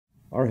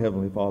Our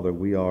Heavenly Father,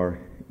 we are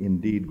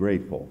indeed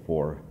grateful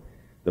for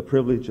the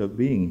privilege of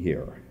being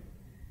here,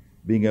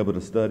 being able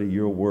to study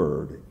your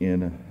word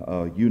in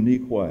a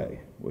unique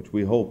way, which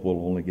we hope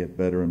will only get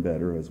better and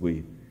better as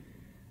we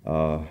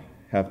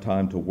have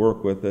time to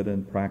work with it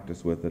and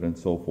practice with it and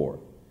so forth.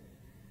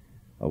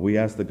 We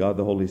ask that God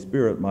the Holy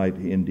Spirit might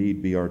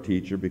indeed be our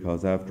teacher,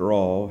 because after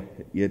all,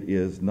 it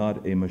is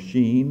not a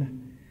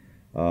machine.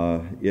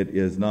 It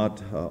is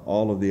not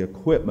all of the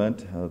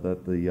equipment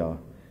that the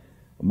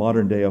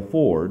modern day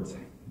affords.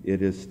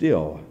 It is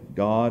still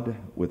God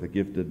with a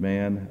gifted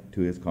man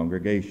to his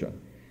congregation.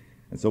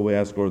 And so we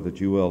ask, Lord, that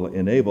you will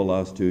enable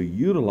us to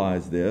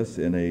utilize this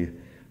in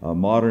a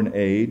modern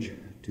age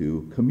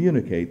to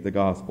communicate the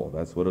gospel.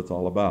 That's what it's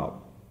all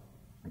about.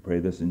 I pray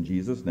this in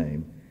Jesus'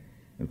 name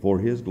and for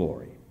his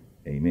glory.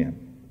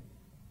 Amen.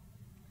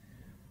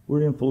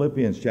 We're in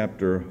Philippians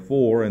chapter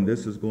 4, and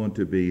this is going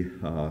to be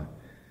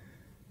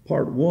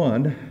part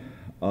 1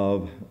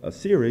 of a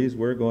series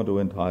we're going to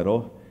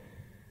entitle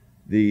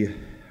The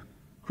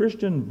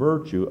Christian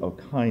Virtue of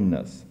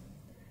Kindness.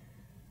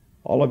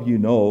 All of you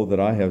know that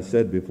I have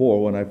said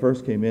before, when I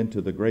first came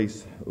into the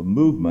grace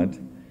movement,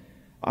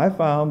 I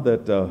found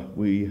that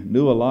we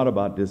knew a lot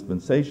about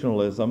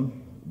dispensationalism.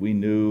 We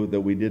knew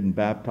that we didn't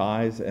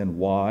baptize and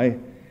why.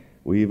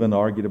 We even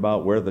argued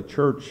about where the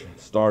church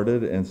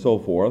started and so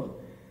forth.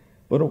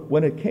 But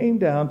when it came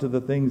down to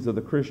the things of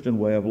the Christian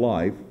way of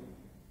life,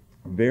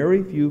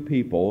 very few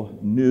people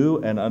knew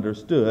and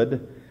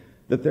understood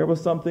that there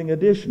was something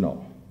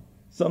additional,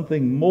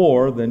 something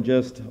more than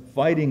just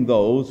fighting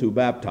those who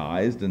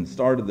baptized and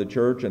started the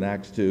church in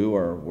Acts 2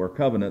 or were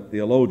covenant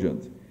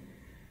theologians.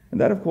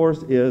 And that, of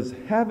course, is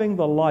having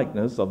the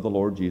likeness of the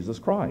Lord Jesus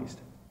Christ.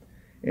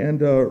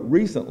 And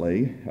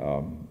recently,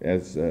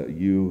 as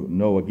you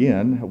know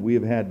again, we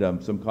have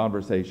had some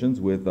conversations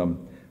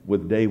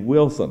with Dave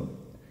Wilson.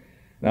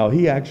 Now,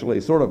 he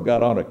actually sort of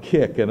got on a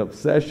kick, an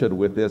obsession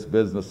with this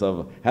business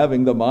of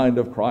having the mind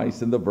of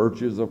Christ and the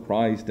virtues of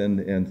Christ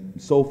and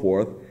so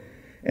forth.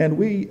 And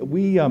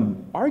we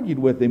argued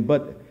with him,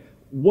 but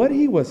what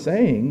he was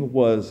saying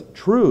was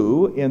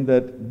true in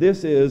that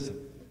this is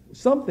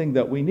something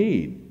that we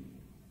need.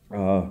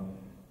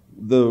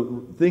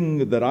 The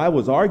thing that I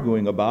was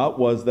arguing about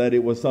was that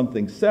it was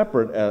something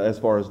separate as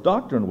far as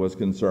doctrine was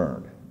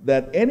concerned.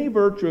 That any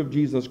virtue of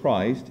Jesus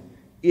Christ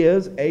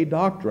is a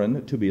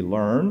doctrine to be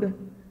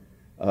learned,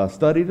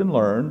 studied and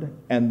learned,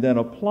 and then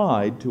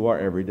applied to our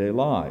everyday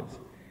lives.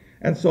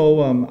 And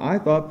so I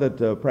thought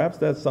that perhaps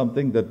that's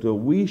something that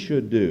we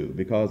should do,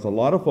 because a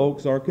lot of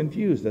folks are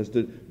confused as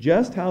to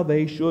just how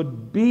they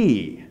should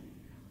be.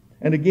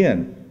 And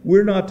again,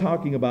 we're not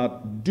talking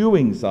about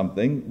doing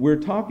something, we're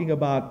talking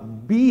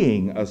about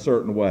being a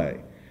certain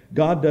way.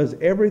 God does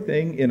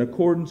everything in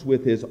accordance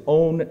with his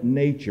own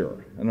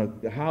nature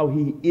and how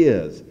he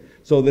is,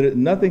 so that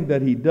nothing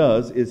that he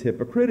does is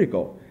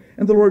hypocritical.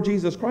 And the Lord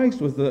Jesus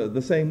Christ was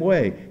the same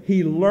way.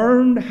 He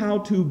learned how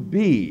to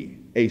be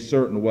a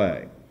certain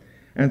way.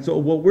 And so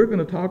what we're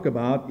going to talk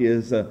about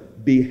is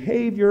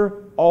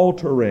behavior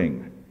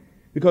altering.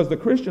 Because the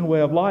Christian way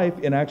of life,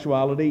 in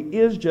actuality,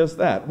 is just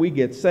that. We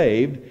get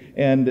saved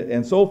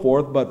and so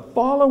forth, but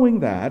following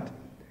that,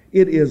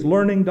 it is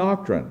learning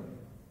doctrine.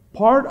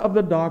 Part of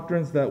the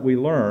doctrines that we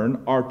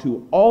learn are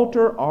to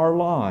alter our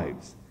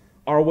lives,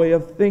 our way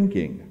of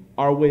thinking,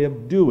 our way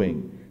of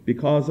doing,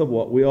 because of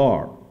what we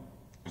are.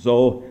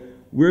 So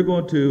we're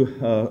going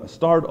to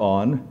start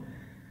on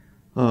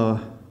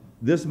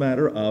this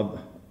matter of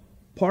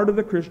part of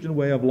the Christian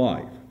way of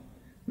life.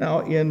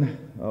 Now, in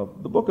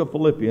the book of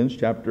Philippians,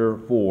 chapter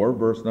 4,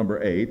 verse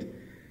number 8,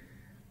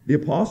 the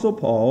Apostle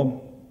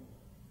Paul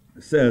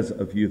says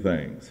a few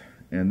things,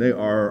 and they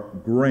are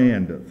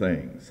grand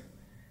things.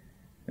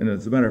 And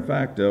as a matter of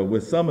fact,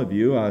 with some of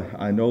you,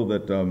 I know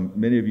that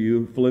many of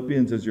you,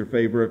 Philippians is your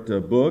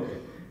favorite book,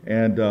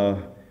 and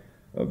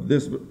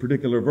this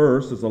particular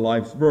verse is a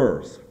life's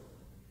verse.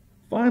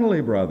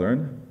 Finally,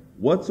 brethren,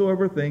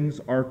 whatsoever things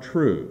are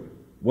true,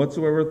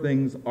 whatsoever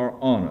things are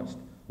honest,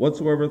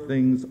 whatsoever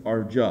things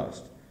are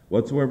just,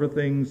 whatsoever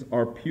things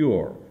are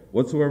pure,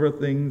 whatsoever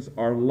things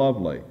are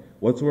lovely,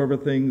 whatsoever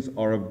things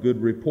are of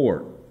good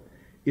report.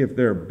 If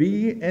there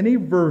be any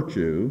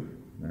virtue,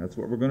 that's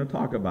what we're going to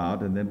talk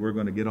about, and then we're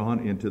going to get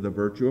on into the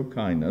virtue of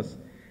kindness,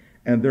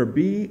 and there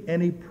be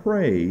any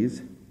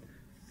praise,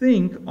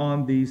 think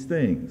on these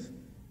things.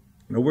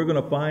 Now we're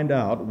going to find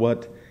out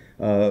what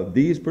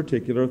these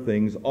particular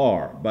things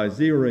are by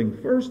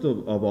zeroing first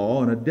of all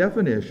on a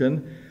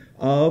definition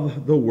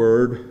of the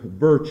word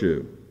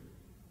virtue.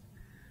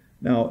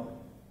 Now,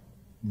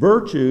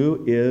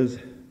 virtue is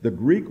the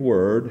Greek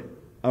word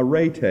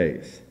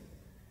aretes.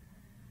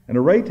 And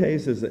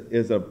aretes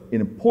is an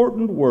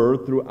important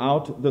word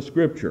throughout the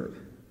Scriptures.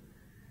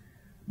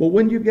 But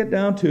when you get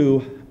down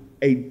to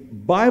a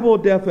Bible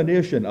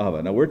definition of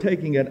it, now we're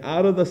taking it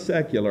out of the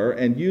secular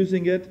and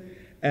using it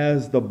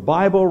as the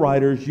Bible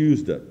writers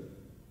used it.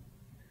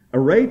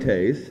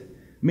 Aretes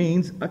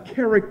means a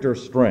character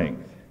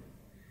strength.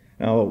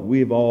 Now,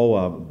 we've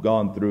all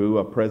gone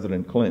through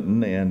President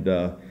Clinton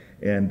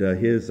and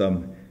his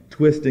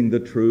twisting the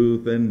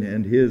truth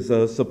and his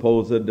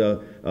supposed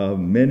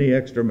many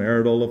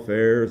extramarital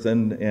affairs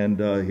and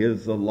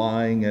his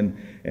lying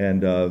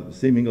and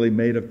seemingly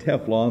made of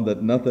Teflon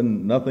that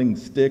nothing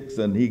sticks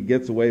and he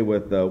gets away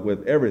with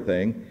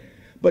everything.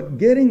 But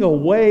getting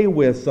away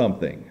with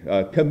something,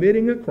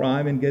 committing a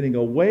crime and getting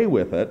away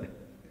with it,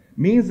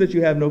 means that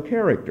you have no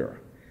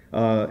character.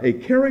 A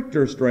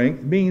character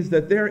strength means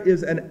that there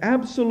is an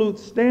absolute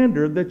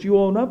standard that you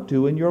own up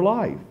to in your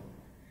life.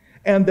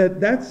 And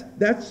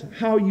that's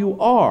how you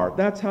are.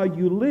 That's how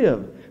you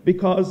live,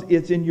 because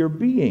it's in your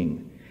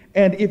being.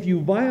 And if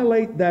you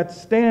violate that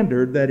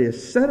standard that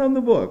is set on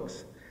the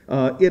books,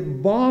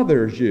 it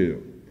bothers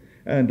you.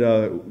 And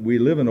we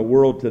live in a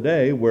world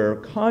today where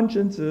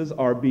consciences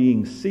are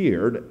being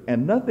seared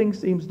and nothing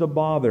seems to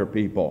bother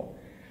people.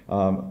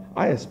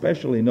 I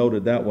especially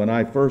noted that when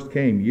I first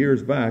came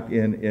years back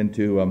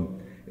into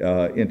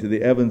the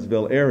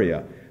Evansville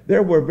area.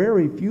 There were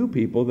very few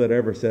people that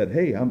ever said,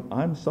 "Hey,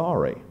 I'm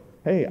sorry.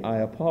 Hey, I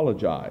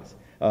apologize."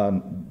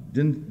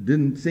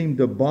 Didn't seem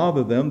to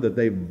bother them that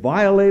they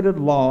violated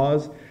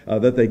laws,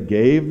 that they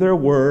gave their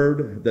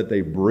word, that they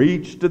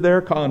breached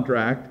their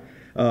contract.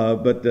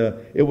 But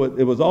it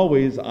was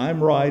always,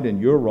 "I'm right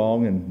and you're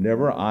wrong," and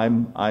never,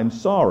 I'm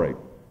sorry.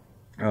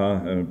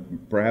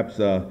 Perhaps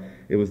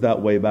it was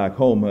that way back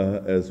home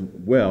as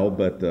well,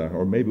 but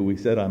or maybe we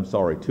said "I'm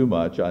sorry" too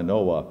much. I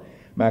know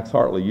Max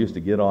Hartley used to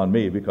get on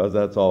me because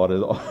that's all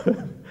it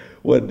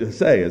would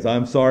say is,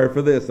 "I'm sorry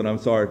for this and I'm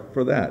sorry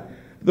for that."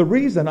 The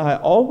reason I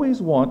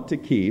always want to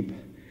keep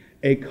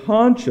a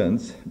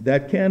conscience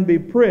that can be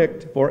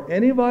pricked for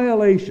any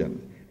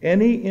violation,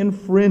 any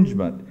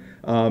infringement,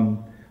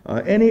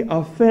 any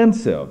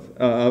offenses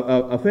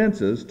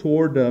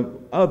toward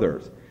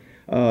others.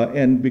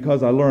 And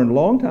because I learned a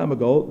long time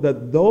ago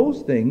that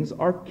those things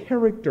are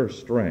character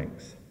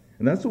strengths.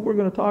 And that's what we're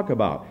going to talk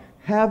about.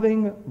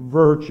 Having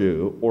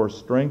virtue or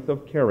strength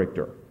of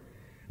character.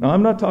 Now,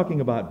 I'm not talking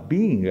about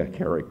being a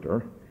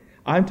character.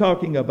 I'm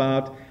talking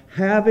about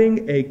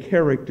having a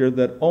character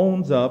that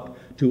owns up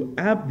to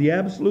the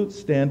absolute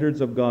standards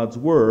of God's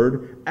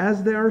Word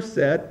as they are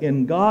set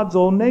in God's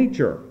own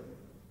nature.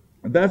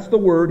 That's the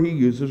word he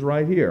uses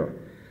right here.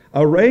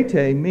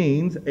 Arete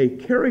means a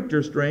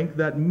character strength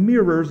that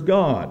mirrors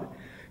God.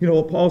 You know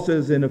what Paul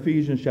says in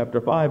Ephesians chapter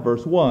 5,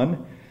 verse 1,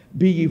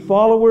 "Be ye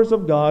followers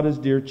of God as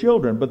dear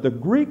children." But the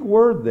Greek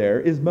word there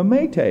is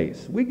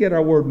mimetes. We get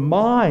our word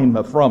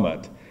mime from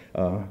it.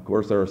 Of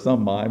course, there are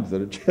some mimes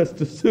that are just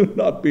as soon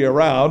not be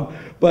around,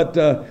 but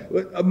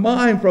a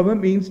mime from it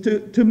means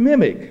to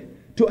mimic,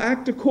 to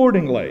act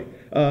accordingly,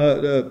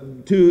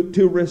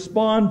 to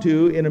respond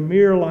to in a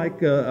mere-like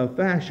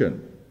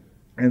fashion.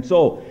 And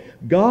so,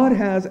 God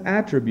has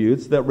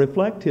attributes that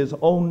reflect His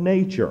own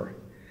nature.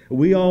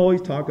 We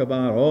always talk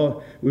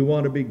about, we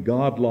want to be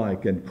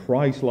God-like and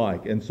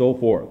Christ-like and so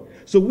forth.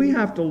 So we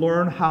have to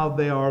learn how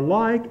they are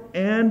like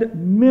and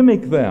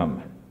mimic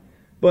them.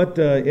 But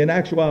in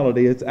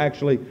actuality, it's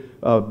actually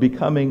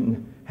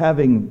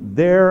having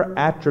their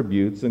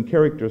attributes and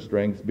character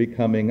strengths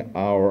becoming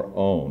our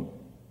own.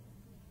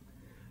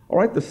 All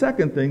right, the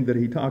second thing that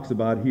he talks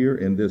about here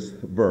in this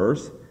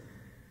verse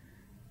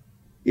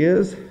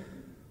is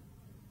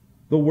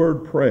the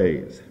word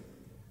praise.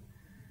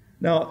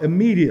 Now,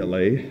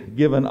 immediately,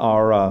 given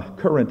our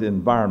current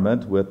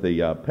environment with the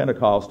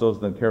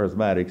Pentecostals and the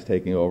Charismatics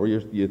taking over,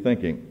 you're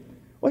thinking,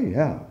 well,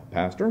 yeah,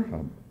 Pastor,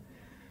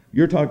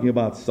 you're talking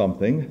about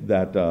something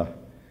that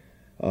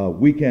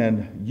we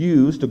can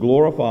use to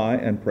glorify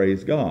and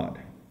praise God.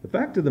 The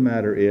fact of the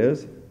matter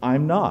is,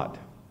 I'm not.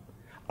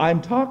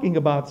 I'm talking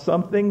about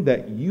something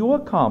that you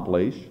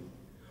accomplish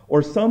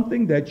or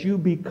something that you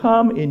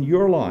become in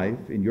your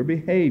life, in your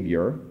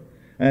behavior,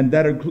 and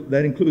that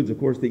includes, of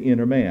course, the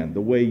inner man,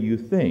 the way you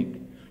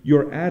think,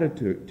 your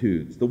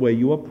attitudes, the way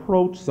you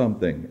approach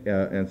something,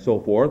 and so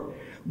forth,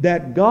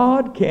 that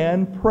God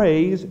can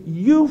praise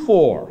you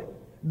for.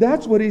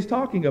 That's what he's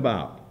talking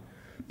about.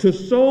 To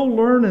so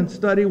learn and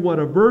study what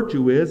a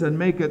virtue is and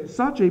make it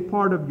such a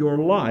part of your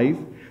life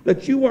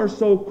that you are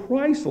so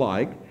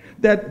Christ-like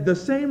that the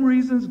same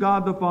reasons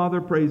God the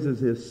Father praises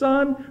His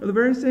Son are the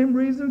very same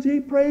reasons He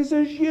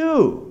praises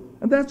you.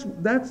 And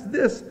that's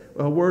this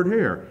word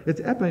here. It's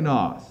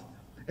epinos.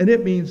 And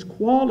it means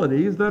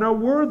qualities that are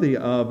worthy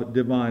of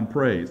divine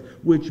praise,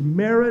 which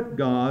merit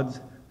God's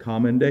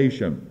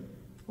commendation.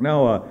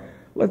 Now,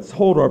 let's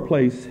hold our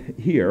place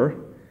here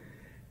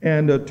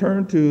and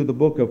turn to the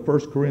book of 1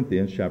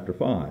 Corinthians chapter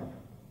 5.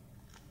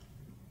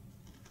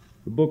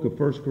 The book of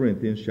 1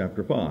 Corinthians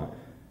chapter 5.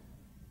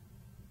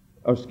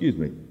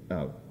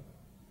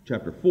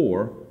 Chapter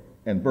 4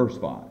 and verse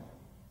 5.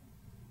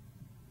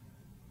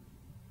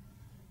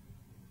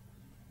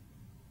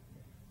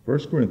 1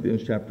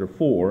 Corinthians chapter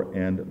 4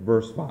 and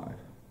verse 5.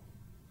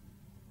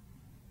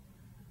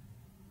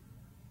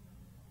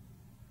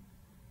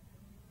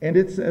 And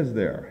it says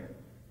there,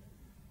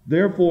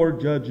 "Therefore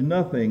judge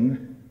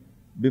nothing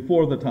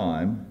before the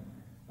time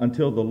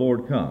until the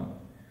Lord come."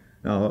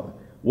 Now,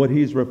 what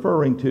he's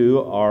referring to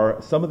are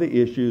some of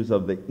the issues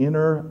of the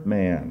inner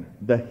man,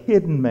 the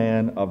hidden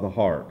man of the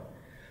heart.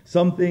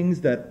 some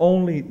things that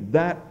only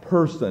that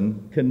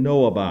person can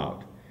know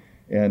about.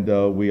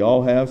 And we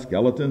all have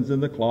skeletons in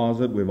the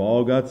closet. We've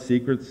all got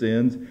secret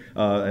sins.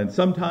 And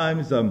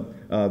sometimes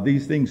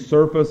these things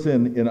surface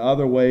in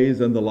other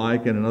ways and the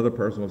like, and another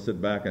person will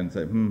sit back and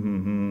say,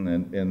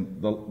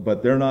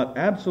 but they're not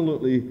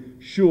absolutely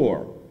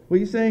sure. Well,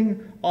 he's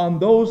saying on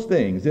those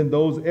things, in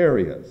those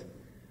areas,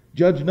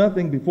 judge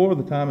nothing before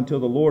the time until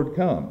the Lord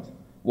comes.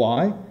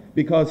 Why?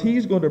 Because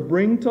he's going to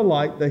bring to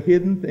light the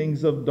hidden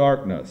things of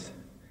darkness.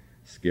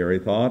 Scary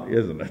thought,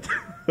 isn't it?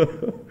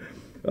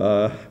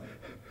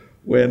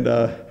 When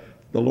the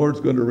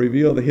Lord's going to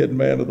reveal the hidden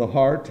man of the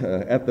heart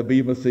at the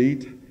Bema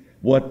seat,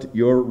 what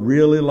you're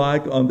really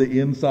like on the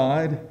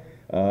inside.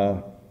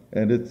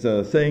 And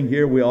it's saying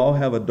here we all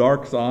have a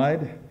dark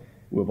side.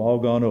 We've all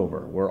gone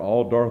over. We're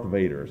all Darth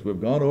Vaders. We've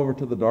gone over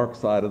to the dark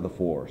side of the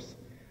Force.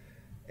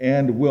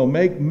 And we'll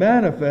make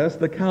manifest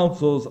the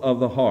counsels of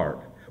the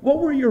heart. What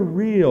were your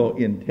real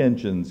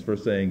intentions for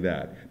saying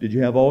that? Did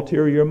you have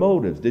ulterior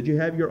motives? Did you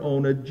have your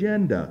own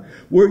agenda?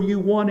 Were you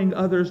wanting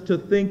others to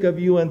think of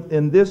you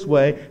in this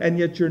way, and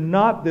yet you're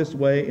not this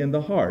way in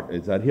the heart?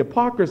 Is that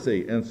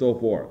hypocrisy and so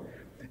forth?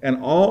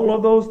 And all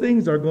of those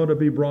things are going to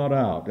be brought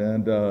out.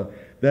 And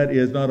that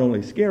is not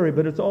only scary,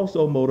 but it's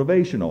also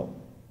motivational.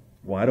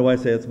 Why do I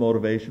say it's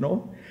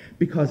motivational?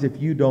 Because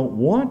if you don't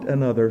want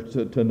another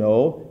to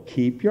know,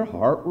 keep your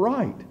heart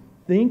right.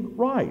 Think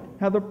right.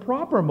 Have the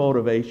proper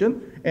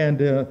motivation, and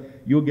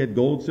you'll get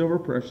gold, silver,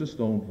 precious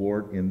stone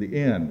for it in the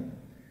end.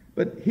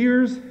 But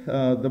here's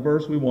the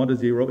verse we want to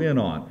zero in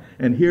on.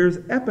 And here's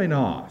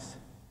epinos.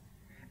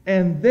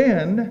 And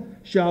then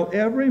shall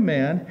every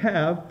man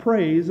have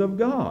praise of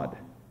God.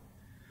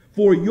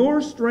 For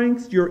your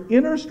strengths, your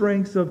inner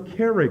strengths of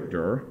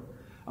character,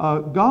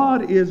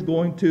 God is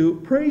going to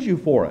praise you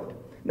for it.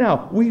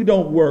 Now, we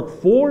don't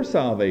work for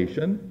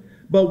salvation,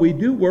 but we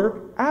do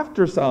work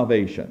after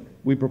salvation.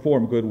 We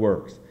perform good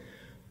works.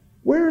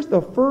 Where's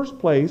the first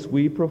place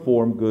we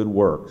perform good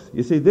works?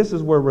 You see, this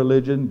is where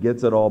religion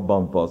gets it all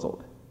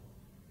bumfuzzled.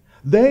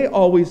 They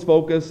always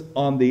focus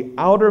on the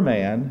outer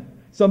man,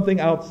 something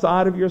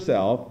outside of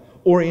yourself,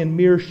 or in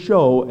mere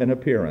show and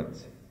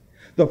appearance.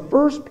 The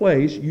first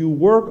place you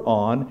work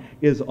on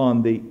is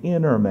on the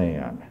inner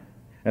man.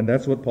 And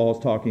that's what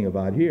Paul's talking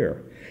about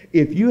here.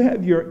 If you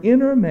have your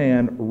inner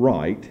man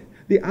right,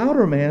 the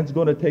outer man's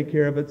going to take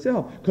care of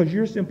itself, because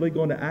you're simply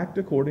going to act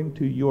according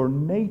to your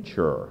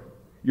nature.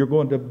 You're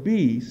going to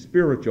be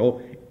spiritual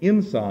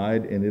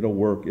inside, and it'll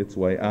work its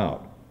way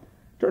out.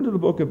 Turn to the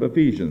book of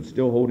Ephesians,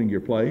 still holding your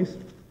place.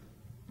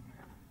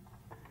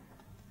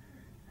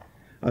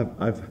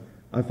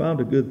 I found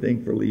a good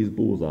thing for Lee's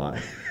bullseye.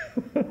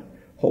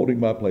 Holding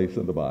my place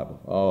in the Bible.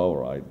 All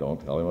right,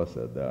 don't tell him I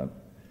said that.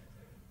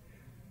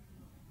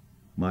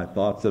 My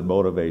thoughts and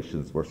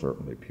motivations were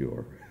certainly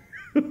pure.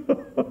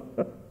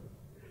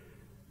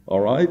 All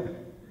right?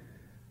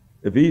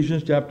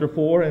 Ephesians chapter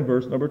 4 and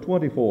verse number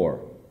 24.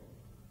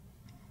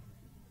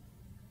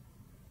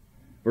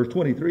 Verse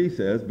 23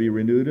 says, be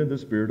renewed in the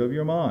spirit of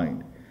your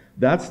mind.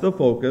 That's the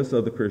focus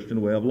of the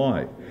Christian way of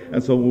life.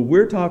 And so when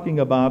we're talking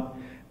about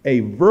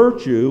a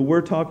virtue,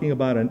 we're talking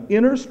about an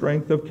inner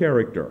strength of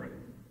character.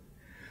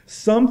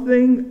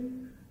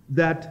 Something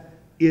that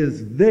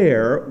is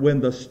there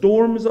when the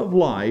storms of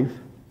life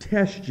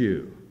test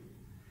you.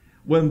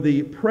 When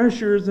the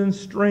pressures and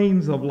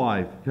strains of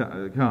life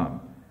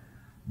come.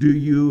 Do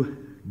you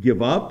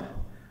give up?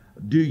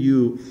 Do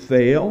you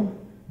fail?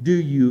 Do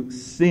you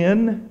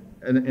sin?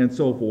 And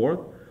so forth.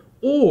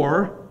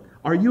 Or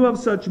are you of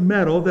such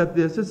mettle that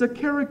this is a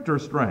character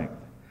strength?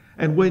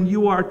 And when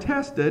you are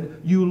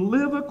tested, you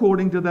live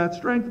according to that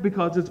strength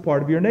because it's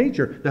part of your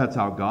nature. That's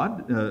how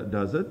God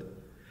does it.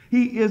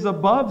 He is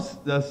above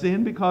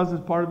sin because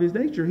it's part of his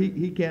nature.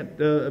 He can't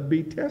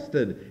be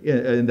tested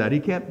in that. He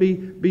can't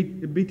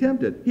be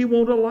tempted. He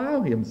won't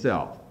allow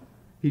himself.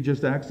 He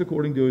just acts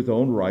according to his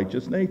own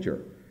righteous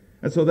nature.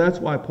 And so that's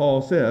why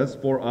Paul says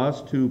for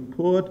us to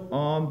put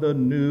on the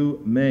new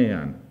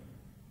man.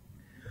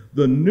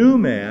 The new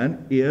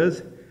man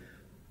is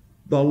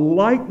the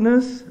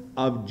likeness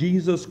of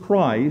Jesus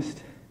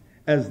Christ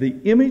as the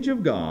image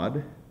of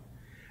God,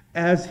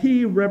 as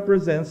he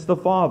represents the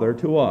Father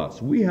to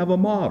us. We have a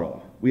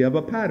model. We have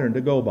a pattern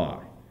to go by.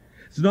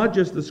 It's not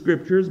just the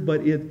Scriptures,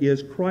 but it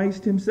is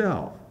Christ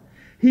himself.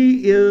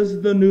 He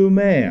is the new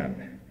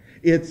man.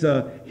 It's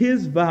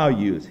his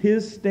values,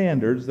 his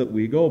standards that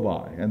we go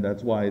by. And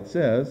that's why it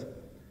says,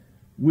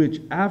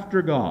 which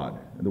after God,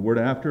 and the word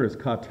after is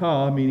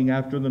kata, meaning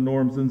after the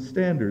norms and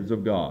standards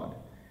of God,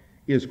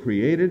 is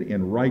created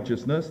in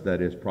righteousness,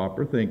 that is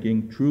proper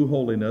thinking, true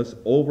holiness,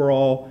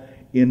 overall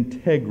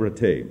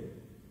integrity.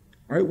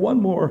 All right, one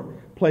more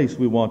place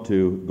we want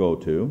to go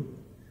to.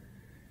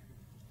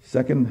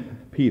 2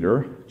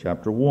 Peter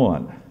chapter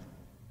 1.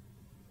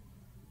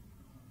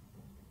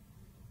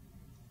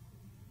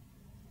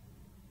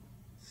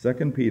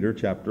 Second Peter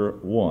chapter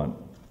 1.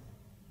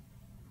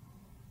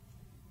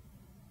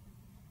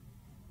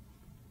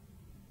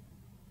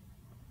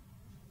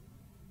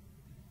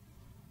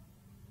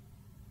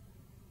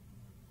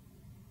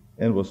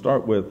 And we'll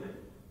start with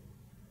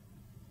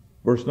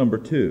Verse number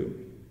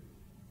 2.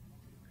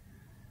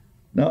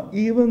 Now,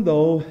 even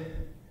though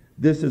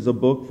this is a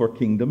book for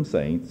kingdom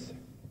saints,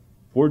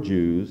 for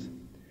Jews,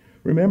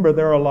 remember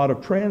there are a lot of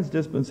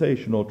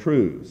transdispensational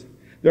truths.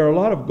 There are a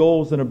lot of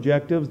goals and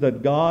objectives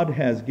that God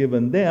has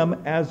given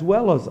them as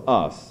well as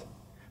us.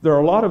 There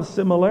are a lot of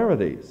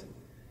similarities.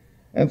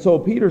 And so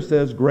Peter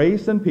says,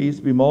 grace and peace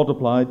be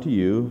multiplied to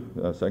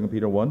you, 2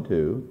 Peter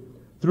 1:2,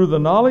 through the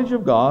knowledge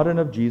of God and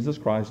of Jesus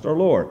Christ our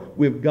Lord.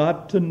 We've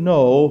got to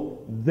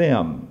know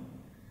them.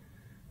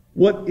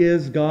 What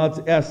is God's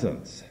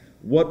essence?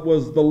 What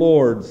was the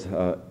Lord's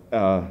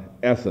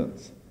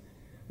essence?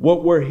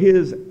 What were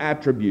his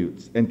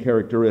attributes and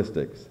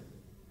characteristics?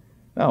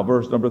 Now,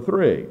 verse number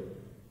 3.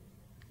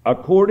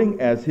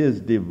 According as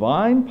his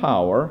divine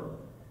power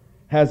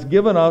has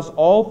given us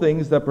all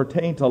things that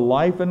pertain to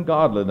life and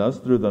godliness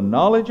through the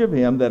knowledge of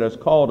him that has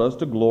called us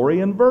to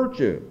glory and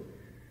virtue.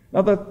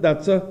 Now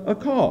that's a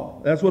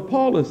call. That's what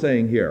Paul is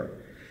saying here.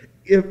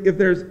 If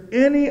there's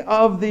any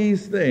of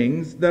these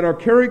things that are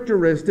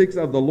characteristics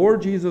of the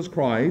Lord Jesus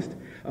Christ,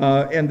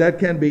 and that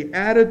can be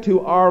added to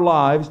our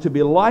lives to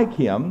be like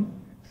him,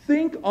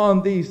 think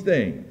on these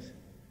things.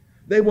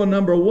 They will,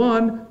 number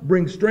one,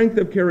 bring strength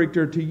of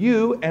character to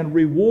you and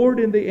reward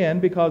in the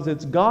end, because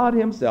it's God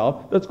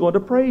himself that's going to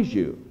praise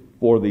you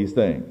for these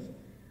things.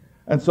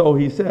 And so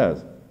he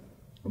says,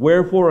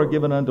 wherefore are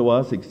given unto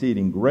us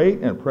exceeding great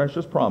and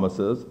precious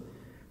promises,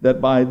 that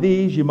by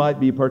these you might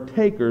be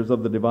partakers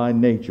of the divine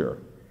nature,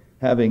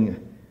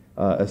 having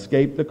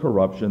escaped the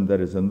corruption that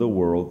is in the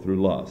world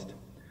through lust.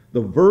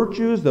 The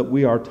virtues that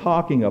we are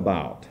talking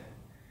about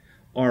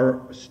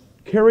are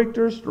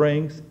character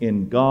strengths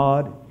in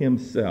God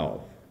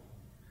himself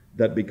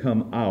that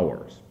become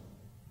ours.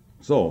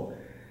 So,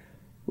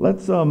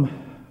 let's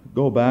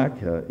go back,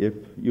 if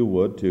you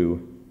would,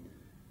 to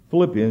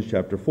Philippians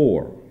chapter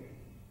 4.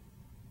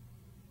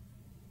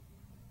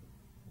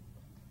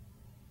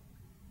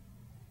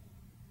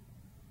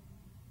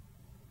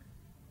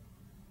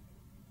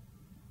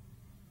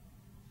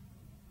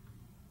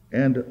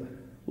 And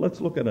let's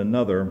look at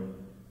another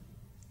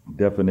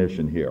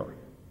definition here.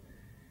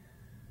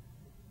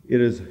 It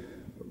is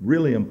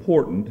really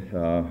important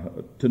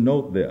to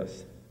note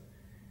this.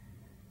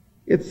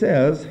 It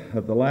says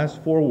that the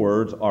last four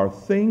words are,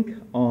 think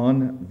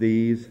on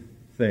these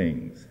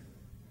things.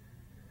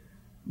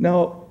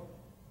 Now,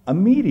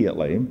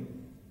 immediately,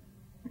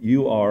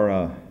 you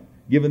are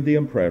given the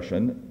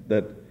impression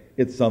that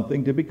it's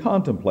something to be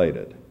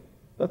contemplated.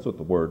 That's what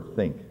the word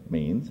think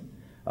means.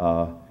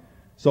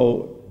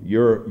 So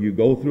you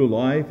go through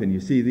life and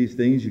you see these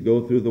things, you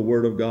go through the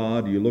Word of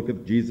God, you look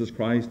at Jesus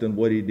Christ and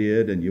what he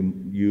did, and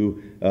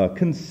you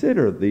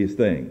consider these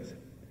things.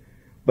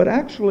 But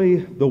actually,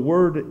 the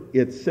word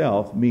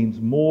itself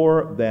means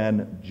more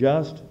than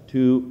just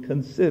to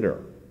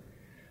consider.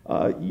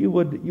 You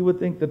would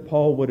think that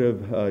Paul would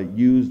have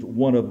used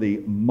one of the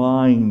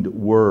mind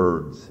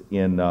words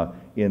in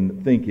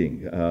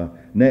thinking,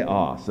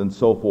 neos and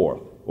so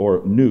forth,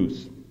 or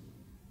nous.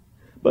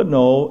 But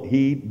no,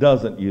 he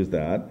doesn't use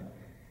that.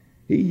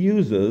 He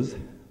uses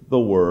the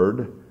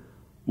word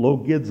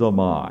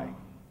logizomai.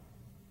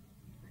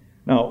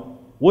 Now,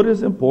 what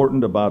is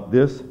important about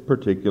this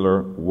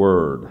particular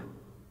word?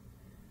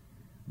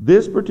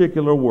 This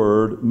particular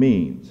word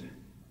means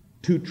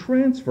to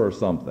transfer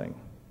something.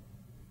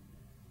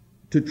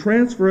 To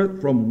transfer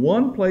it from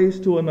one place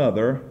to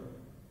another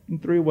in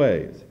three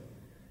ways.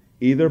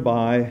 Either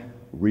by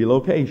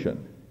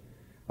relocation.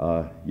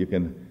 You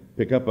can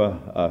pick up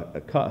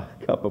a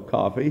cup of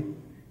coffee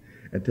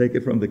and take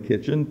it from the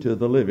kitchen to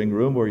the living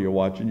room where you're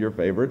watching your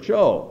favorite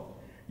show.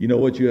 You know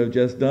what you have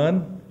just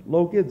done?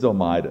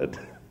 Logizomide it.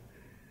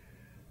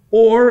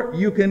 Or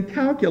you can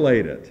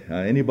calculate it.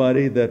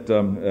 Anybody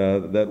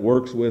that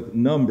works with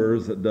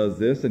numbers does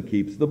this and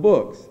keeps the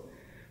books.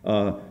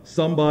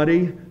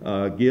 Somebody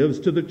gives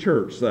to the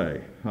church,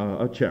 say,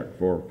 a check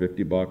for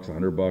 $50,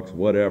 $100,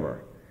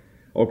 whatever.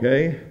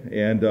 Okay?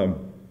 And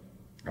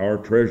our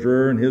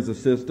treasurer and his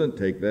assistant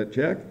take that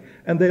check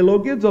and they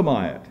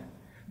logizomai it.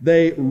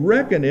 They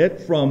reckon it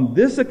from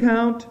this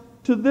account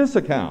to this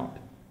account.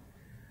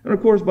 And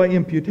of course, by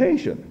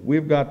imputation,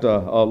 we've got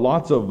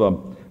lots of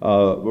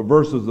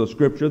verses of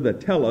Scripture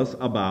that tell us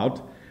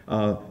about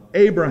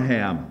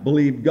Abraham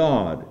believed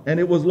God, and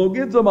it was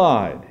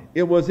logizomai.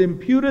 It was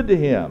imputed to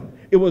him.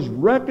 It was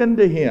reckoned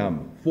to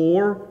him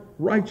for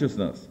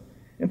righteousness.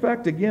 In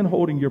fact, again,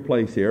 holding your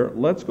place here,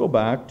 let's go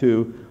back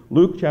to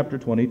Luke chapter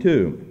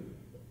 22.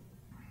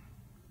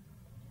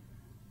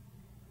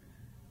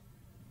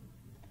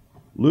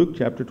 Luke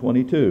chapter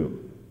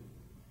 22.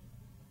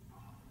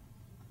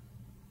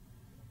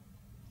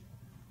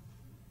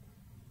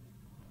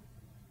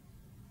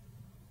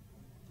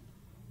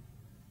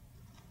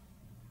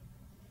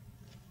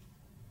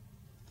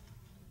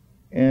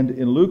 And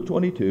in Luke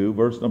 22,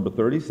 verse number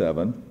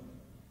 37,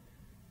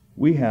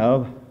 we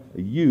have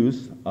a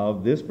use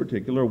of this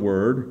particular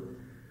word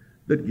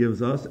that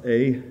gives us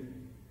a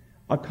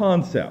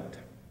concept.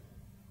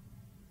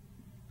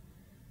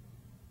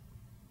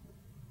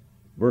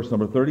 Verse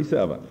number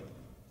 37,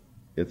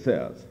 it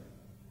says,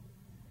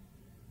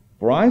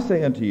 For I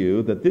say unto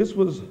you that this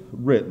was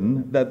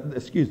written, that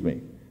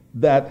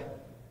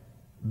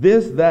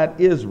this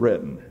that is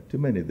written. Too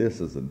many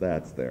thises and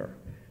that's there.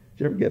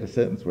 Did you ever get a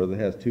sentence where it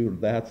has two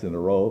that's in a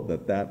row,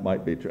 that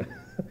might be true?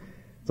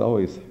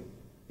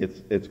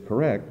 It's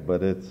correct,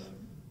 but it's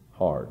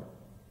hard.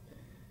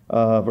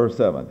 Verse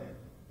 7.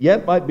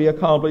 Yet might be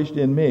accomplished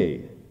in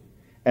me.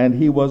 And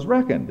he was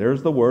reckoned,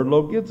 there's the word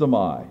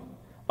logizomai,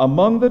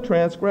 among the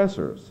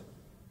transgressors,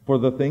 for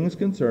the things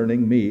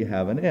concerning me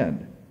have an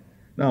end.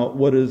 Now,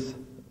 what is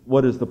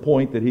the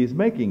point that he's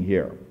making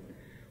here?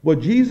 Well,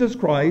 Jesus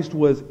Christ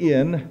was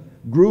in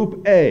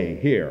group A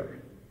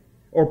here,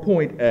 or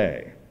point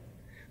A.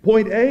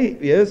 Point A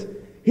is,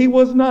 he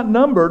was not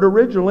numbered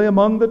originally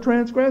among the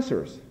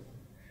transgressors.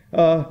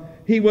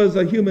 He was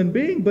a human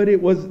being, but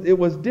it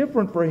was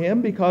different for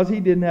him because he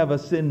didn't have a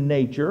sin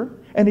nature,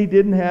 and he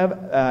didn't have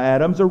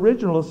Adam's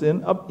original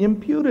sin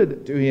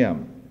imputed to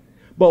him.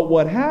 But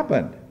what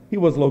happened? He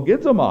was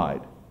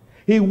logizomai.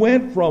 He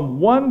went from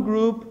one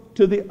group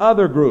to the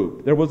other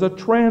group. There was a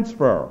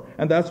transfer,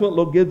 and that's what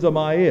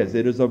logizomai is.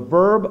 It is a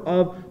verb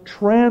of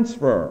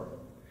transfer.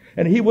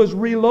 And he was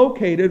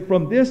relocated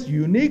from this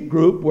unique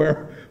group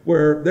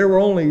where there were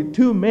only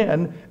two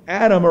men,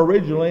 Adam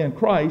originally and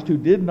Christ, who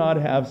did not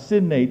have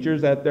sin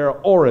natures at their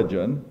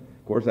origin.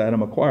 Of course,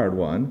 Adam acquired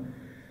one.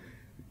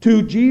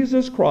 To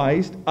Jesus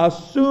Christ,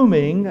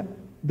 assuming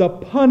the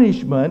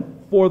punishment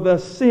for the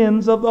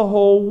sins of the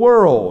whole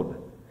world.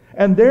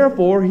 And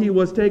therefore, he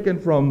was taken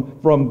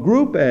from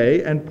group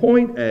A and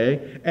point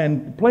A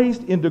and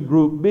placed into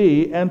group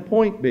B and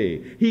point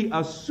B. He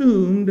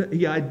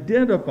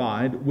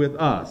identified with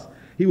us.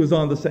 He was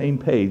on the same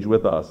page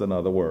with us, in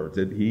other words.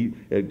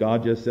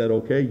 God just said,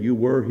 okay, you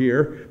were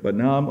here, but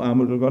now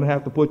I'm going to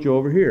have to put you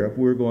over here if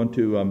we're going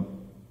to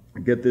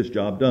get this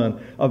job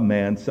done of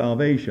man's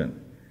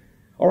salvation.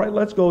 All right,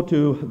 let's go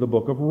to the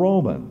book of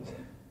Romans.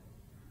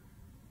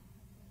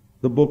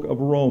 The book of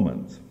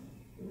Romans.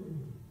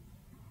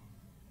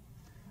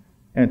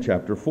 And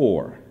chapter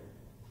 4.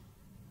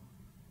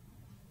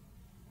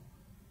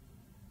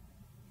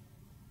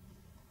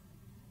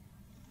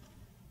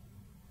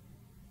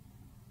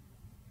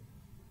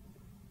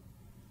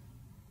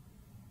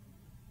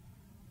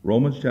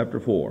 Romans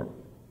chapter 4,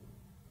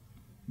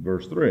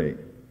 verse 3.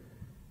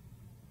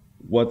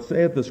 What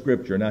saith the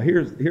Scripture? Now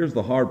here's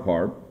the hard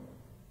part.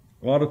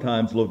 A lot of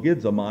times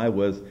logizomai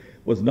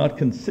was not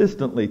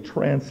consistently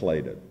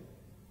translated,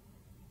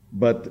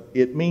 but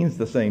it means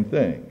the same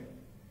thing.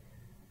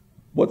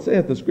 What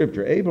saith the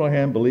Scripture?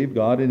 Abraham believed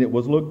God, and it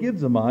was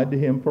logizomai to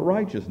him for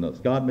righteousness.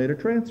 God made a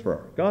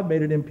transfer. God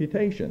made an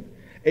imputation.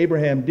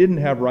 Abraham didn't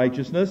have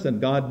righteousness, and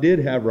God did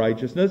have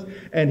righteousness,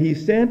 and he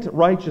sent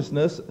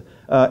righteousness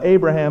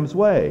Abraham's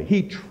way.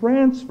 He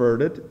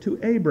transferred it to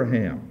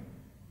Abraham.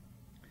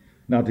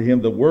 Now to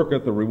him that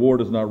worketh, the reward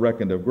is not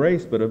reckoned of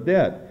grace, but of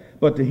debt.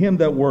 But to him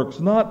that works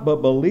not,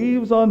 but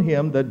believes on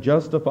him that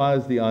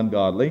justifies the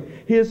ungodly,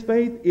 his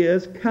faith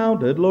is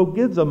counted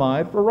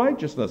logizomai for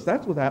righteousness.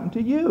 That's what happened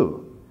to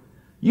you.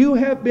 You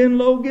have been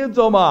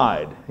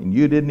logizomai, and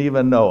you didn't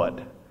even know it.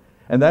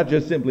 And that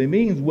just simply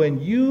means when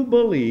you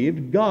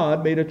believed,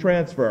 God made a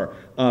transfer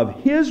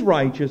of his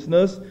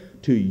righteousness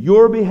to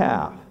your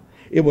behalf.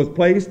 It was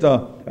placed,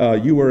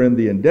 you were in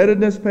the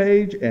indebtedness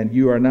page, and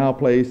you are now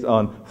placed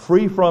on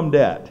free from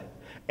debt.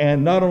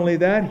 And not only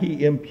that,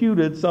 he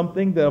imputed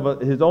something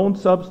of his own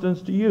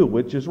substance to you,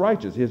 which is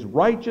righteous. His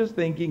righteous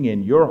thinking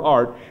in your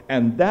heart,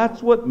 and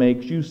that's what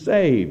makes you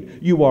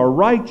saved. You are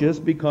righteous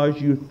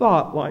because you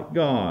thought like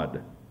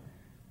God.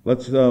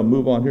 Let's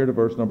move on here to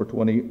verse number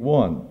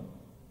 21.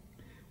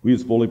 We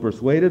was fully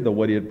persuaded that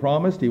what he had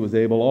promised, he was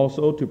able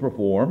also to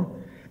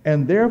perform,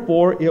 and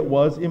therefore it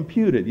was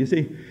imputed. You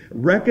see,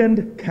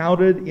 reckoned,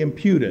 counted,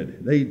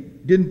 imputed. They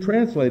didn't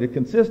translate it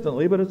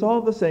consistently, but it's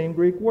all the same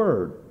Greek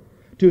word.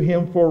 To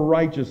him for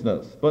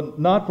righteousness, but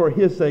not for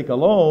his sake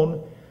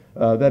alone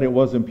that it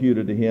was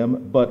imputed to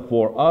him, but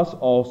for us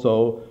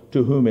also,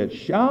 to whom it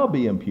shall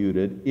be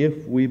imputed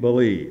if we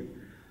believe.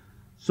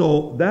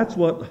 So that's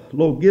what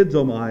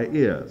logizomai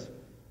is.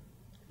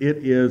 It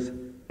is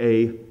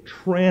a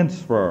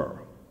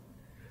transfer.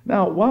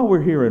 Now, while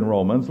we're here in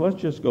Romans, let's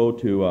just go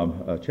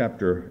to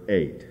chapter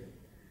 8.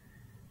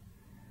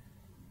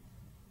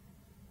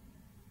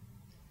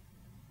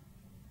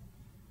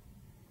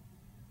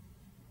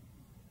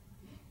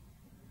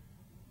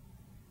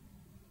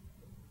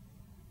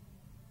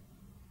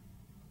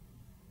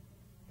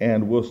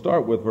 And we'll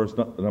start with verse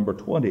number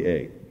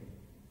 28.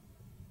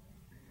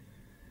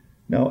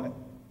 Now,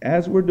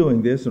 as we're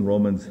doing this in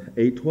Romans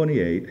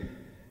 8:28,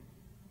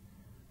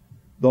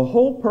 the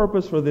whole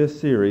purpose for this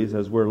series,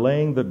 as we're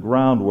laying the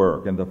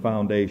groundwork and the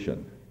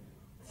foundation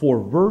for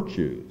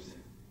virtues.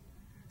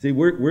 See,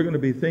 we're going to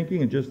be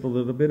thinking in just a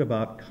little bit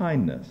about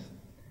kindness.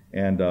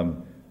 And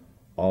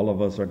all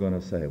of us are going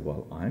to say,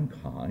 well, I'm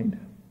kind.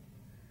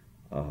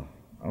 I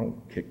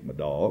don't kick my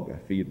dog. I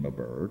feed my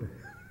bird.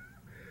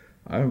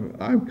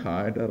 I'm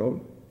kind. I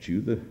don't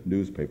chew the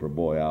newspaper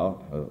boy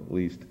out. At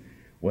least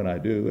when I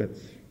do,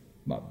 it's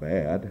not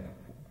bad.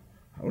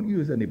 I don't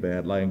use any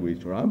bad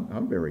language.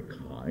 I'm very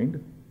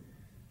kind,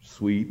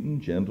 sweet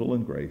and gentle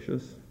and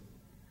gracious.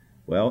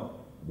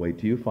 Well, wait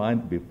till you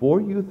find,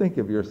 before you think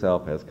of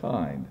yourself as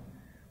kind,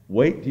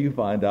 wait till you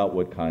find out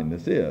what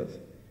kindness is.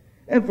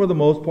 And for the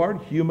most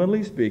part,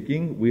 humanly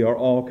speaking, we are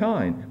all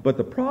kind. But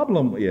the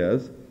problem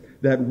is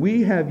that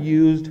we have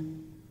used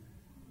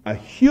a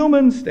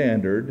human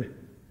standard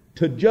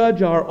to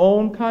judge our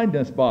own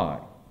kindness by.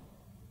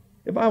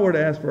 If I were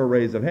to ask for a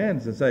raise of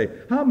hands and say,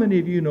 how many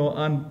of you know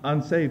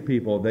unsaved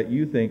people that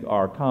you think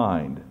are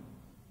kind?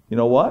 You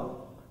know what?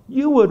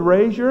 You would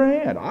raise your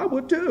hand. I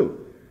would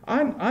too.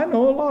 I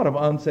know a lot of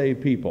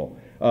unsaved people.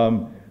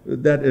 Down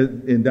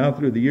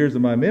through the years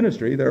of my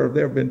ministry, there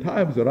have been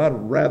times that I'd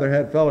rather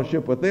had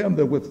fellowship with them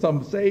than with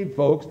some saved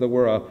folks that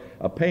were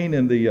a pain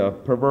in the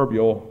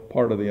proverbial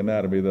part of the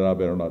anatomy that I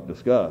better not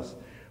discuss.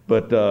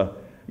 But,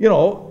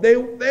 they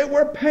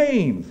were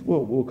pains.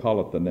 We'll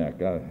call it the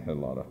neck. I had a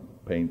lot of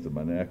pains in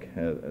my neck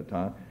at a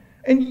time.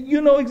 And you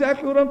know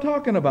exactly what I'm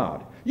talking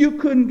about. You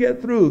couldn't get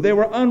through. They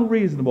were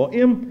unreasonable,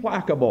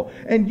 implacable.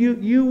 And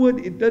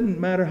it didn't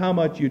matter how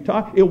much you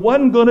talked. It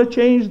wasn't going to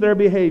change their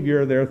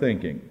behavior, their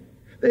thinking.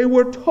 They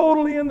were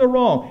totally in the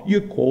wrong.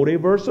 You quote a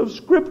verse of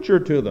Scripture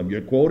to them.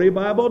 You quote a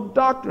Bible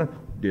doctrine.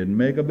 Didn't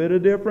make a bit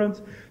of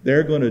difference.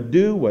 They're going to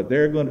do what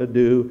they're going to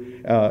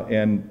do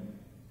and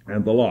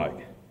the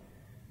like.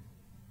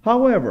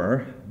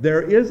 However,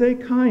 there is a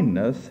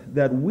kindness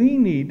that we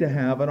need to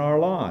have in our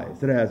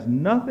lives that has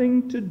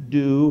nothing to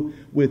do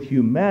with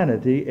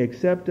humanity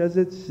except as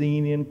it's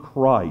seen in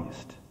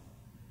Christ.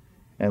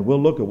 And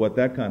we'll look at what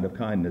that kind of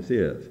kindness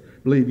is.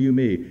 Believe you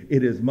me,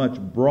 it is much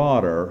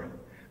broader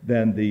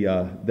than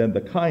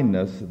the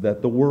kindness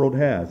that the world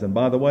has. And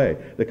by the way,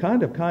 the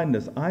kind of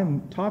kindness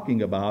I'm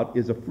talking about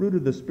is a fruit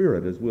of the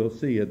Spirit, as we'll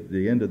see at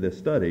the end of this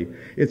study.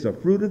 It's a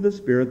fruit of the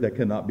Spirit that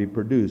cannot be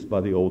produced by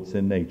the old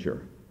sin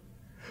nature.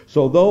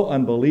 So though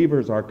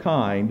unbelievers are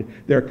kind,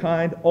 they're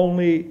kind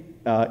only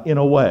in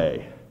a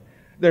way.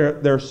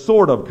 They're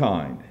sort of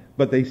kind,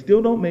 but they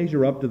still don't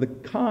measure up to the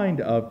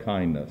kind of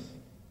kindness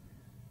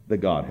that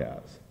God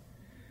has.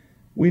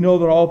 We know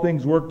that all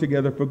things work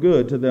together for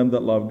good to them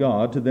that love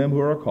God, to them who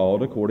are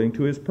called according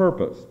to His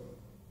purpose.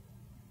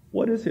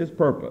 What is His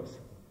purpose?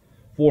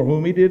 For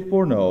whom He did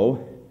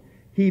foreknow,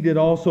 He did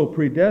also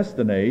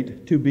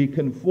predestinate to be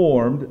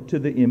conformed to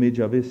the image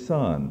of His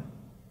Son.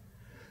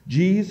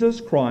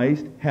 Jesus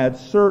Christ had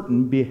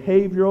certain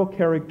behavioral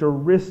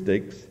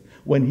characteristics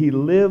when He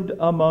lived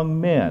among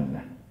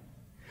men.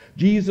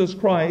 Jesus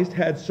Christ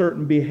had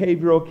certain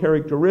behavioral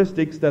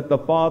characteristics that the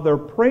Father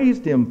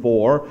praised Him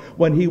for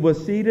when He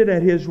was seated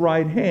at His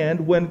right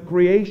hand when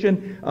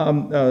creation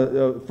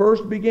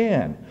first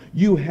began.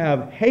 You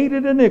have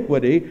hated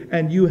iniquity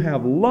and you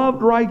have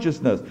loved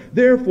righteousness.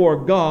 Therefore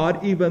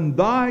God, even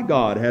thy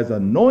God, has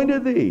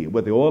anointed thee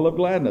with the oil of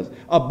gladness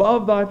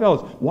above thy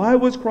fellows. Why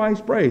was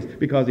Christ praised?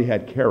 Because He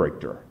had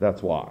character.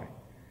 That's why.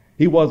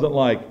 He wasn't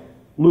like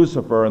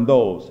Lucifer and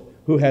those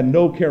who had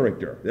no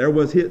character. There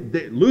was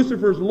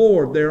Lucifer's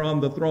Lord there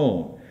on the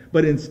throne.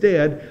 But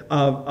instead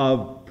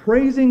of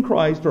praising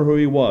Christ for who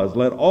He was,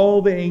 let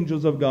all the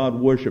angels of God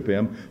worship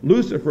Him,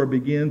 Lucifer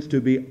begins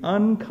to be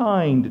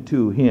unkind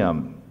to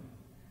Him.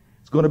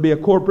 It's going to be a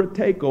corporate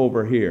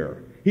takeover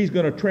here. He's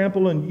going to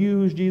trample and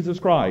use Jesus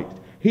Christ.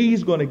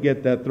 He's going to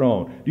get that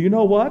throne. Do you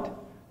know what?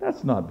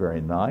 That's not very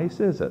nice,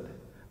 is it?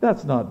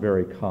 That's not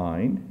very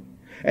kind.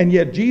 And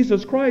yet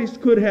Jesus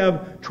Christ could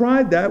have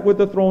tried that with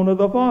the throne of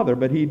the Father,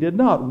 but He did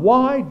not.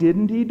 Why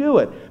didn't He do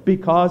it?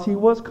 Because He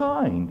was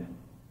kind.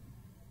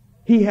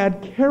 He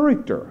had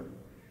character.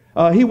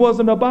 He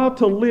wasn't about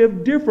to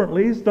live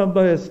differently than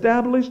the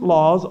established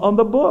laws on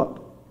the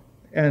book.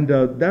 And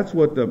that's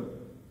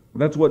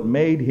what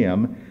made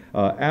Him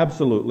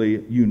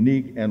absolutely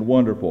unique and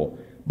wonderful.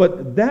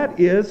 But that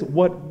is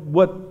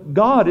what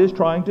God is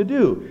trying to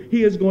do.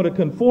 He is going to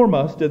conform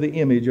us to the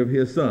image of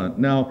His Son.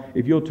 Now,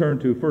 if you'll turn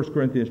to 1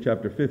 Corinthians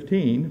chapter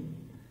 15,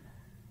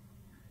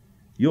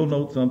 you'll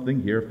note something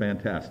here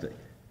fantastic.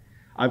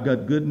 I've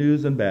got good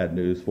news and bad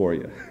news for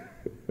you.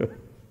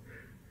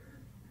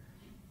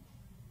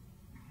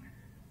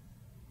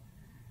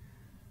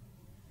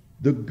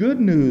 The good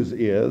news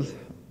is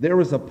there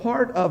is a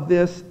part of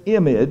this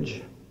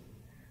image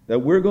that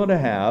we're going to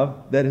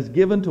have that is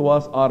given to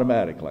us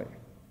automatically.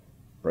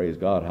 Praise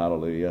God,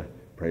 hallelujah,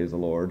 praise the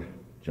Lord,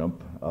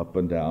 jump up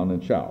and down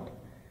and shout.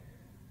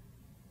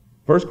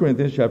 1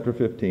 Corinthians chapter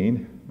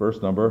 15,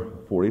 verse number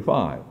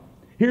 45.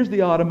 Here's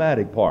the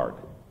automatic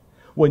part.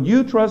 When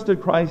you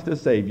trusted Christ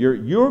as Savior,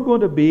 you're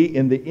going to be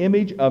in the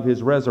image of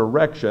His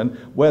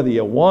resurrection, whether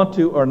you want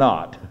to or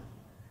not.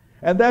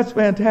 And that's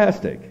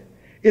fantastic.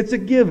 It's a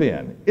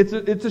give-in. It's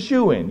a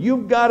shoe-in.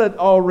 You've got it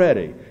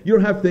already. You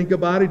don't have to think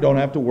about it. Don't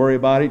have to worry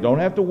about it. Don't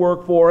have to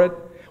work for it.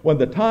 When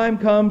the time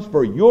comes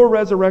for your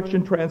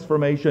resurrection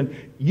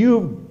transformation,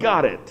 you've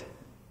got it.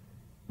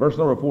 Verse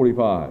number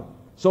 45.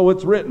 So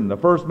it's written, the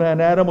first man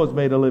Adam was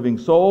made a living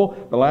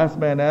soul. The last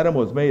man Adam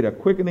was made a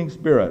quickening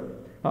spirit.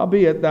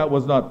 Howbeit that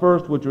was not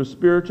first which was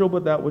spiritual,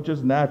 but that which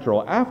is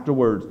natural.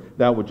 Afterwards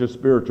that which is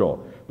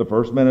spiritual. The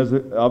first man is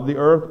of the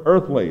earth,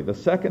 earthly. The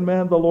second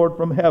man, the Lord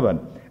from heaven.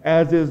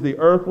 As is the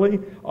earthly,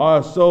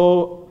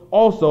 so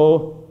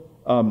also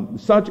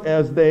such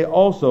as they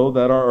also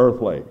that are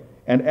earthly.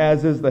 And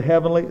as is the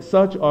heavenly,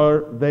 such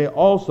are they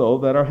also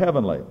that are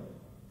heavenly.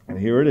 And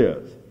here it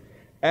is.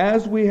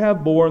 As we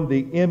have borne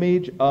the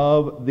image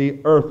of the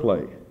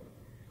earthly,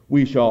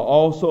 we shall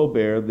also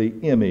bear the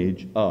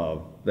image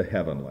of the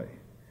heavenly.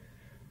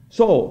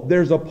 So,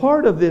 there's a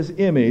part of this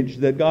image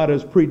that God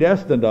has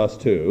predestined us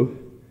to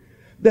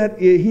that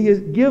He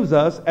gives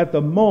us at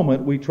the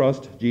moment we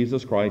trust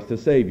Jesus Christ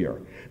as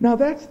Savior. Now,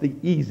 that's the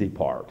easy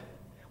part.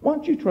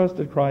 Once you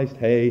trusted Christ,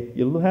 hey,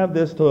 you'll have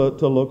this to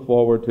look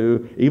forward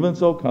to. Even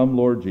so, come,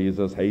 Lord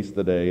Jesus, haste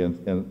the day,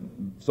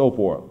 and so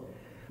forth.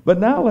 But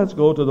now let's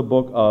go to the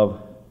book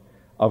of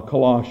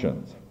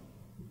Colossians.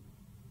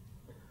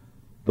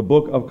 The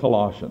book of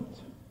Colossians.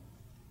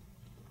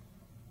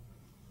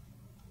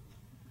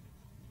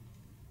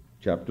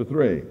 Chapter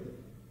 3.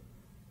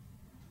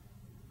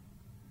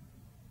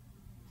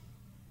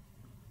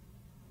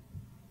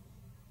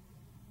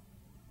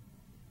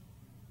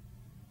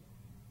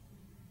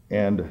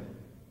 And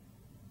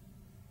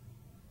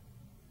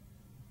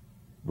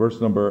verse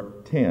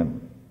number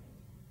 10.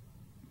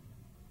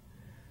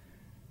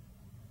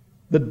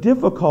 The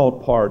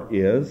difficult part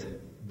is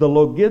the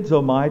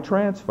logizomai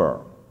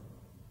transfer.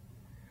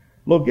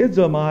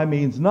 Logizomai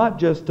means not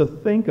just to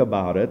think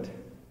about it,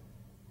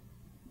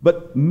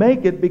 but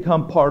make it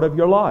become part of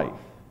your life.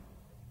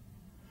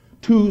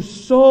 To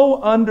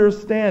so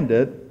understand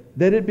it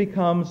that it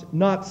becomes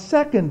not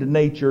second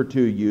nature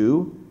to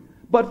you,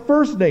 but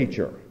first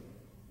nature.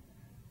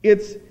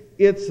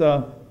 It's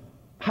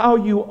how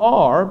you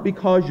are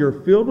because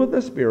you're filled with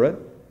the Spirit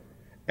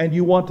and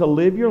you want to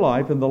live your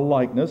life in the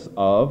likeness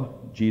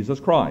of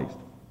Jesus Christ.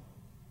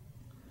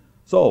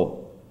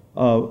 So,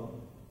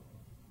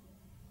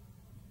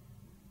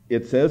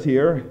 it says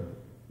here,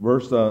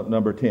 verse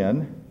number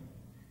 10,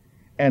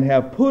 and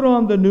have put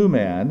on the new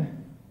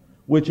man,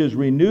 which is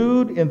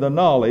renewed in the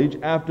knowledge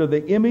after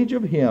the image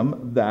of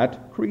him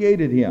that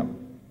created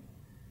him.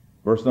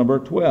 Verse number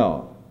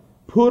 12,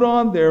 put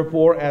on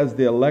therefore as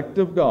the elect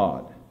of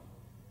God,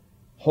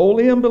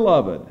 holy and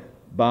beloved,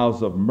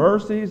 bowels of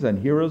mercies, and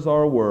here is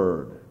our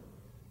word,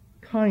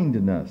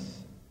 kindness.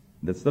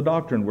 That's the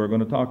doctrine we're going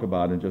to talk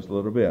about in just a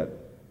little bit.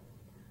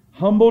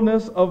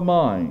 Humbleness of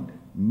mind,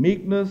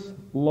 meekness,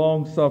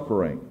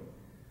 long-suffering.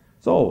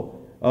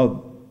 So,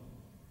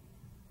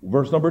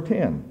 verse number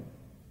 10.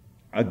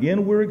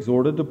 Again, we're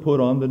exhorted to put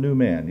on the new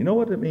man. You know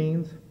what it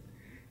means?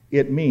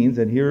 It means,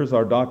 and here's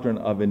our doctrine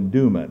of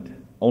endowment.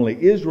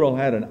 Only Israel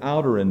had an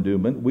outer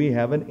endowment. We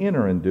have an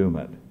inner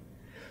endowment.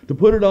 To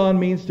put it on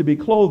means to be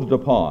clothed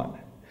upon.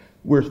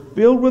 We're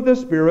filled with the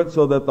Spirit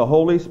so that the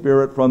Holy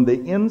Spirit from the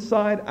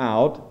inside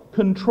out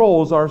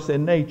controls our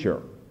sin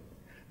nature.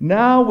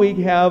 Now we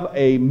have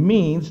a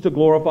means to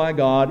glorify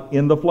God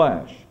in the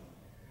flesh.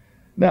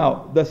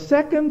 Now, the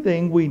second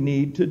thing we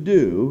need to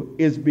do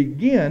is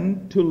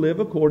begin to live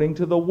according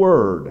to the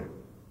Word.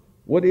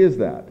 What is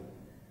that?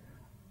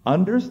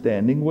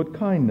 Understanding what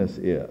kindness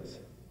is.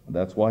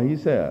 That's why he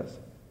says,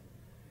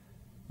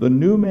 the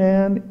new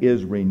man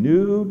is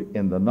renewed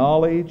in the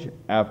knowledge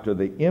after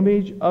the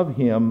image of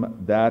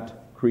him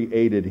that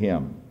created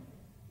him.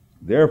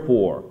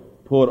 Therefore,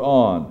 put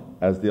on,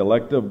 as the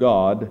elect of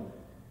God,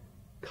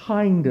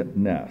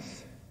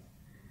 kindness.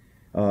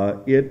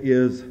 It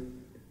is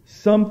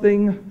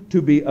something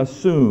to be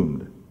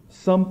assumed,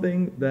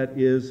 something that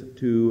is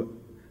to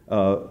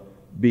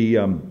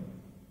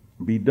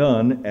be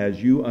done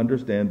as you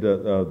understand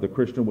the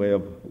Christian way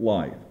of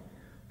life.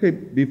 Okay,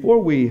 before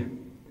we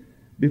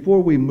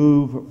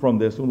move from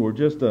this one, we're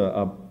just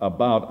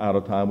about out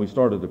of time. We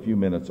started a few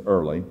minutes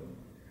early.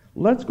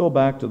 Let's go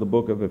back to the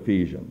book of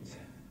Ephesians.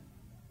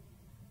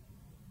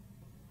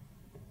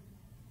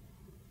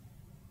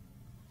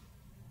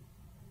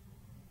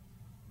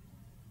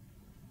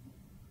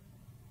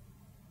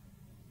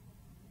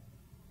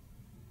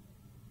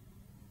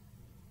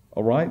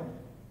 All right?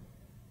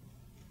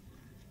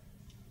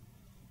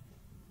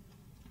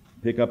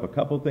 Pick up a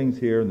couple things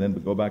here and then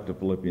go back to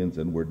Philippians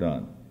and we're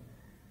done.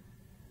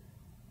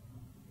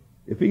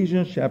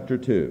 Ephesians chapter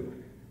 2.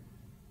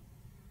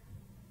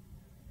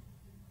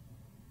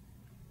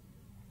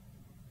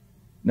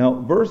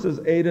 Now, verses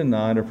 8 and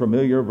 9 are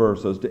familiar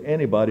verses to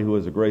anybody who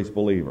is a grace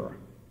believer.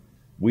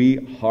 We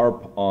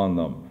harp on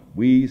them.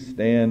 We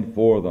stand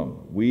for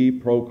them. We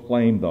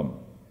proclaim them.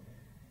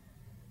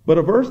 But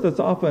a verse that's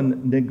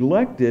often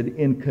neglected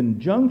in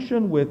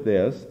conjunction with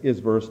this is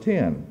verse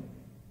 10.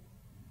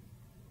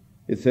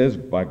 It says,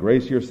 by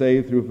grace you're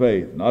saved through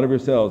faith, not of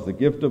yourselves, the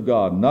gift of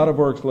God, not of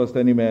works, lest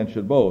any man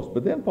should boast.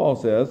 But then Paul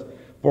says,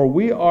 for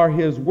we are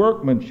his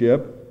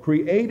workmanship,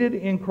 created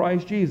in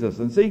Christ Jesus.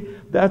 And see,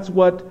 that's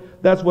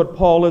what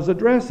Paul is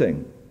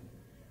addressing.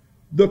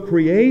 The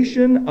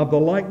creation of the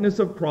likeness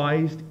of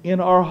Christ in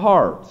our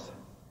hearts.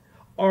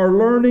 are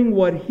learning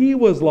what he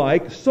was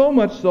like, so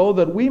much so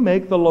that we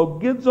make the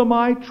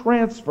logizomai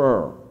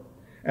transfer.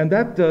 And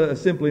that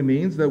simply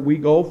means that we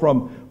go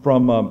from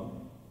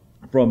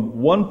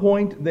one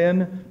point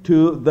then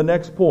to the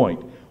next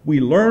point. We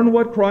learn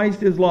what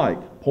Christ is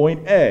like.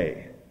 Point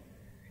A,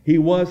 he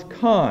was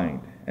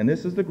kind. And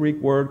this is the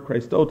Greek word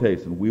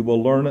Christotes. And we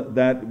will learn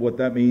what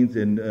that means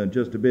in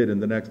just a bit in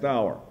the next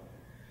hour.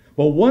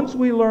 But once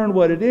we learn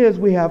what it is,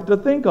 we have to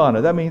think on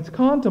it. That means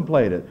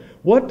contemplate it.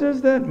 What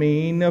does that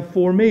mean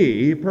for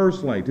me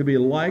personally to be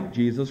like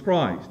Jesus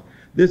Christ?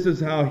 This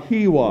is how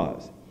he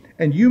was.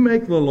 And you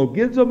make the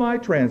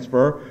logizomai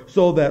transfer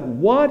so that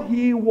what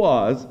he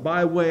was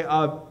by way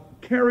of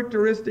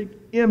characteristic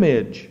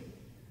image,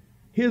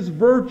 his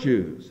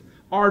virtues,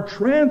 are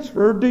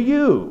transferred to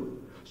you.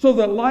 So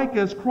that like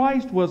as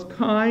Christ was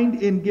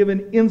kind in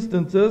given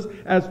instances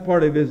as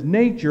part of his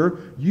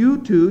nature, you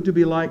too, to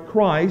be like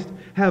Christ,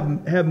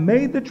 have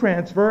made the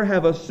transfer,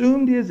 have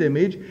assumed his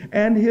image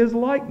and his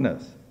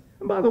likeness.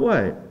 And by the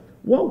way,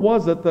 what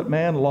was it that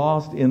man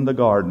lost in the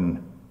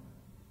garden?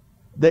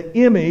 The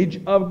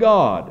image of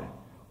God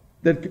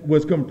that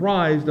was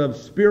comprised of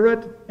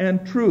spirit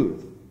and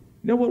truth. You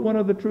know what one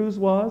of the truths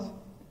was?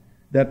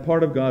 That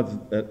part of God's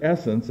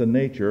essence and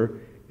nature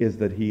is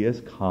that he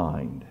is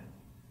kind.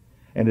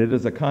 And it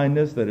is a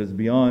kindness that is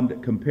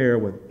beyond compare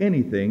with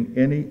anything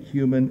any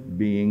human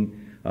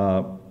being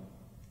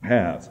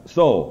has.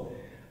 So,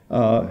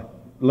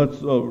 let's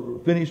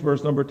finish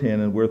verse number 10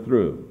 and we're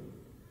through.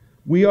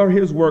 We are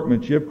his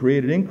workmanship,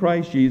 created in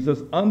Christ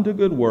Jesus unto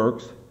good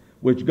works,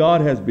 which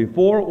God has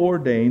before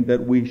ordained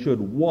that we should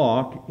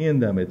walk in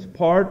them. It's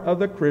part of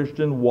the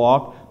Christian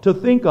walk to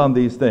think on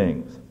these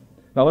things.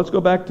 Now let's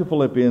go back to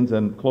Philippians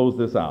and close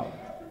this out.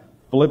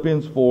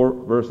 Philippians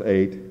 4, verse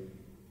 8.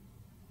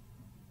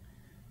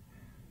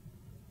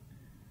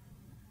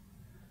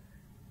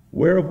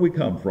 Where have we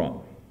come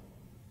from?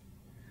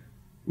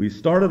 We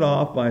started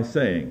off by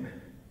saying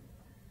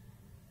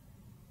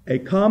a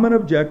common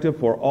objective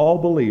for all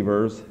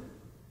believers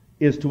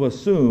is to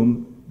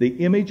assume the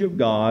image of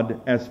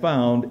God as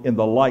found in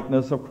the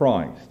likeness of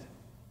Christ.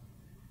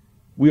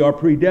 We are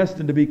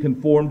predestined to be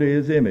conformed to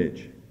his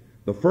image.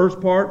 The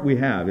first part we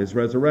have is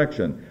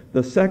resurrection.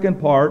 The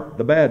second part,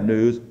 the bad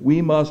news,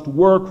 we must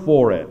work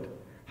for it.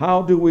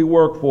 How do we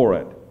work for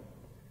it?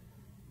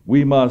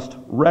 We must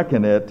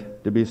reckon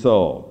it to be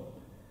so.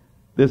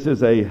 This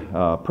is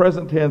a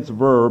present tense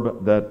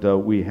verb that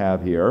we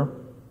have here,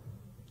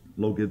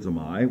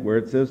 logizomai, where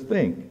it says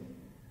think.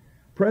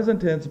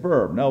 Present tense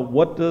verb. Now,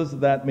 what does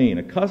that mean?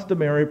 A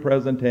customary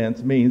present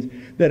tense means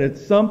that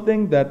it's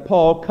something that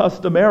Paul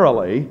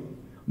customarily,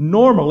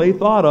 normally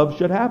thought of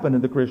should happen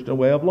in the Christian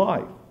way of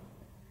life.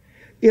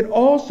 It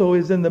also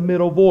is in the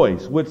middle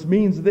voice, which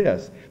means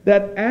this,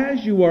 that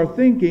as you are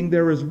thinking,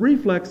 there is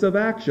reflex of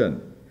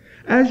action.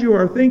 As you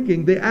are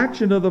thinking, the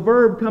action of the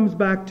verb comes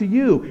back to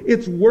you.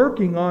 It's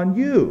working on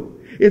you.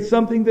 It's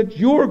something that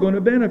you're going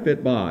to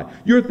benefit by.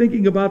 You're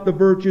thinking about the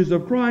virtues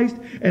of Christ,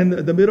 and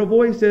the middle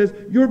voice says,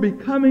 you're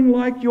becoming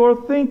like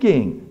you're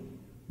thinking.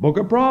 Book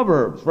of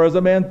Proverbs, for as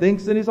a man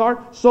thinks in his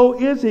heart, so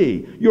is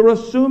he. You're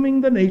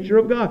assuming the nature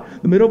of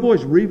God. The middle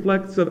voice,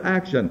 reflex of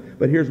action.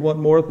 But here's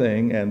one more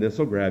thing, and this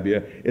will grab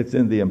you. It's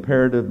in the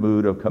imperative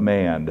mood of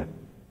command.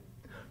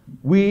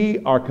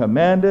 We are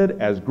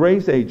commanded as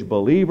grace age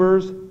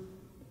believers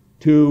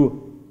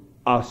to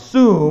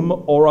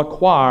assume or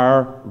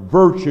acquire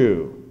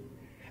virtue.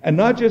 And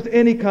not just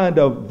any kind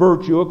of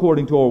virtue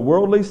according to a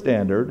worldly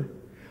standard,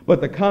 but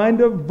the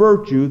kind of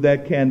virtue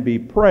that can be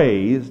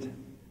praised,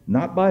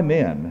 not by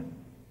men,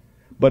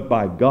 but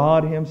by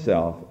God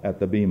himself at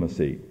the bema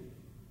seat.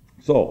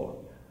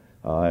 So,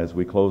 as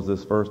we close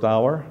this first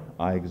hour,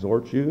 I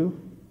exhort you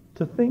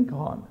to think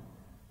on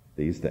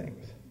these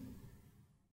things.